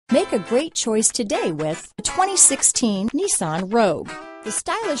Make a great choice today with the 2016 Nissan Rogue. The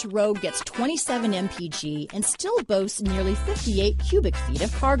stylish Rogue gets 27 mpg and still boasts nearly 58 cubic feet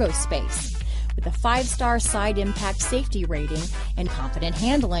of cargo space. With a 5-star side impact safety rating and confident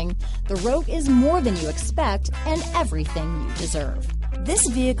handling, the Rogue is more than you expect and everything you deserve. This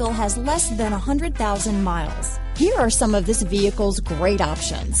vehicle has less than 100,000 miles. Here are some of this vehicle's great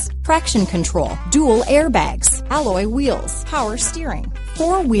options: traction control, dual airbags, alloy wheels, power steering,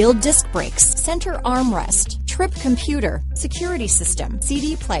 4-wheel disc brakes, center armrest, trip computer, security system,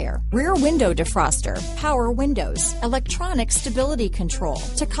 CD player, rear window defroster, power windows, electronic stability control,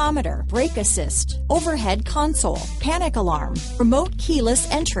 tachometer, brake assist, overhead console, panic alarm, remote keyless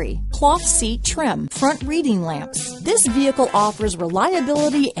entry, cloth seat trim, front reading lamps. This vehicle offers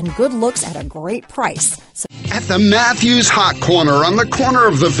reliability and good looks at a great price. At the Matthews Hot Corner on the corner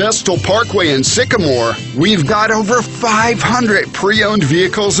of the Vestal Pkwy and Sycamore, we've got over 500 pre-owned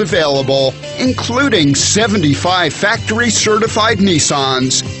vehicles available, including 75 factory-certified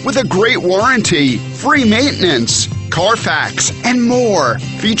Nissans with a great warranty, free maintenance, Carfax, and more,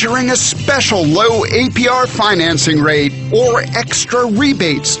 featuring a special low APR financing rate or extra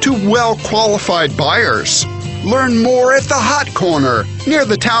rebates to well-qualified buyers. Learn more at the Hot Corner near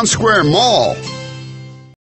the Town Square Mall.